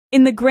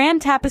In the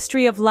grand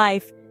tapestry of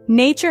life,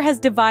 nature has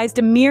devised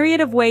a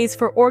myriad of ways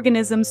for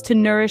organisms to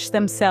nourish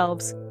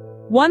themselves.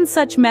 One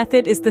such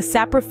method is the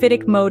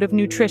saprophytic mode of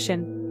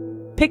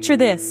nutrition. Picture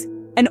this,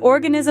 an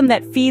organism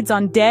that feeds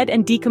on dead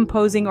and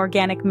decomposing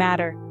organic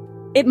matter.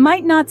 It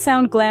might not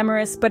sound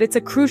glamorous, but it's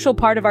a crucial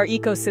part of our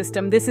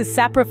ecosystem. This is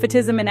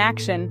saprophytism in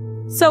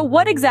action. So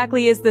what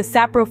exactly is the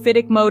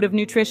saprophytic mode of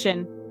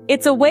nutrition?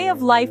 It's a way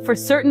of life for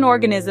certain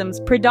organisms,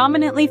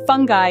 predominantly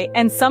fungi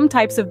and some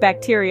types of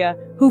bacteria,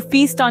 who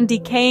feast on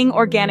decaying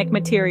organic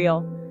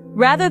material.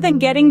 Rather than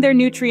getting their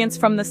nutrients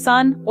from the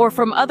sun or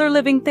from other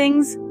living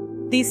things,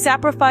 these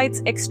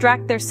saprophytes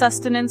extract their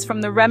sustenance from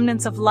the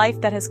remnants of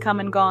life that has come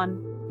and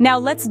gone. Now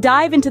let's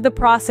dive into the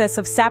process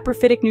of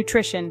saprophytic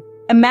nutrition.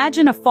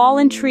 Imagine a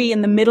fallen tree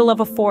in the middle of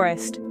a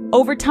forest.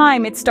 Over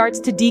time, it starts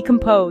to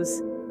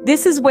decompose.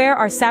 This is where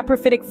our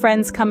saprophytic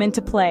friends come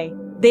into play.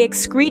 They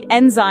excrete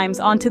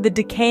enzymes onto the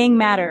decaying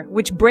matter,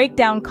 which break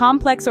down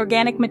complex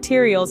organic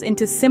materials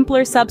into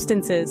simpler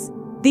substances.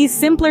 These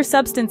simpler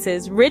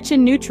substances, rich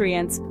in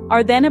nutrients,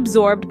 are then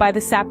absorbed by the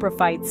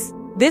saprophytes.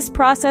 This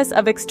process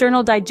of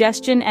external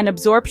digestion and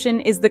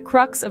absorption is the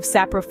crux of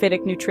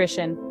saprophytic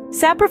nutrition.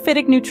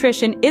 Saprophytic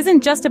nutrition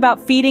isn't just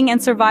about feeding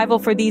and survival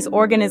for these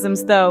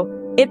organisms, though.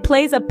 It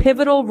plays a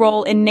pivotal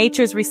role in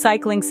nature's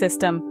recycling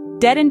system.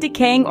 Dead and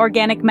decaying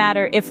organic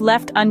matter, if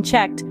left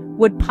unchecked,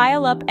 would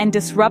pile up and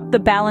disrupt the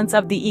balance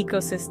of the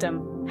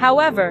ecosystem.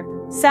 However,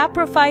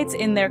 saprophytes,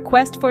 in their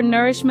quest for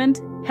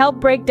nourishment, help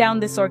break down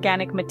this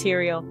organic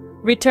material,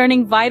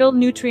 returning vital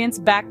nutrients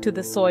back to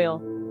the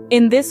soil.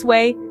 In this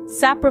way,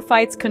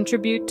 saprophytes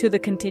contribute to the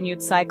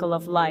continued cycle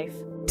of life.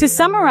 To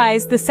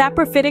summarize, the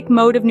saprophytic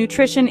mode of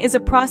nutrition is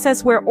a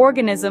process where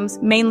organisms,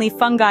 mainly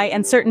fungi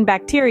and certain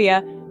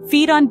bacteria,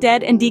 feed on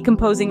dead and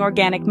decomposing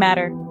organic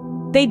matter.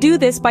 They do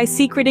this by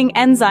secreting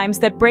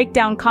enzymes that break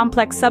down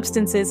complex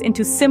substances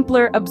into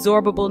simpler,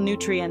 absorbable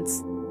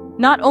nutrients.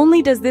 Not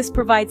only does this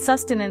provide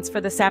sustenance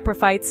for the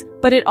saprophytes,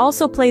 but it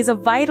also plays a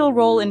vital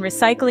role in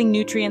recycling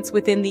nutrients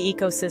within the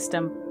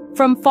ecosystem.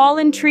 From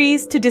fallen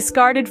trees to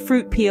discarded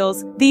fruit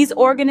peels, these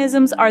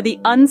organisms are the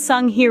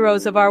unsung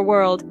heroes of our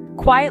world,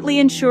 quietly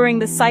ensuring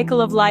the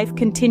cycle of life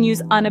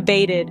continues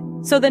unabated.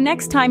 So the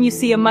next time you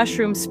see a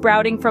mushroom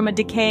sprouting from a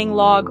decaying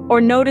log, or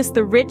notice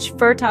the rich,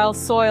 fertile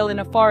soil in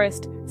a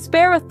forest,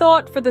 spare a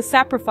thought for the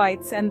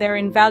saprophytes and their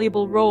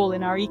invaluable role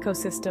in our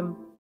ecosystem.